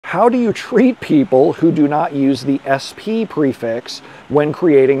how do you treat people who do not use the SP prefix when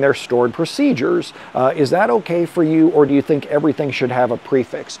creating their stored procedures? Is that okay for you, or do you think everything should have a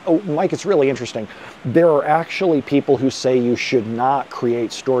prefix? Oh, Mike, it's really interesting. There are actually people who say you should not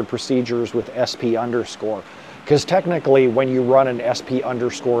create stored procedures with SP underscore. Because technically, when you run an SP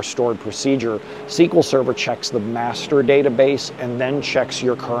underscore stored procedure, SQL Server checks the master database and then checks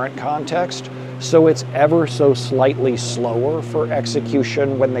your current context. So it's ever so slightly slower for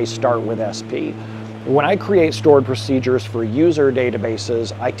execution when they start with SP. When I create stored procedures for user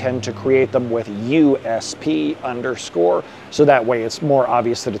databases, I tend to create them with USP underscore. So that way it's more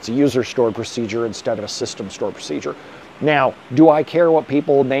obvious that it's a user stored procedure instead of a system stored procedure. Now, do I care what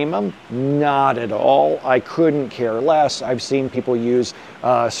people name them? Not at all. I couldn't care less. I've seen people use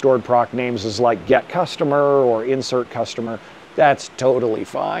stored proc names as like get customer or insert customer. That's totally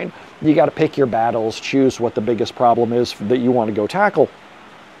fine. You got to pick your battles, choose what the biggest problem is that you want to go tackle.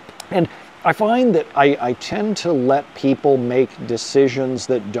 And I find that I tend to let people make decisions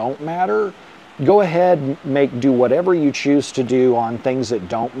that don't matter. Go ahead, do whatever you choose to do on things that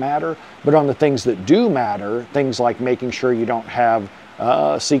don't matter, but on the things that do matter, things like making sure you don't have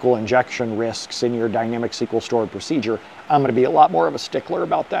SQL injection risks in your dynamic SQL stored procedure, I'm going to be a lot more of a stickler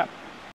about that.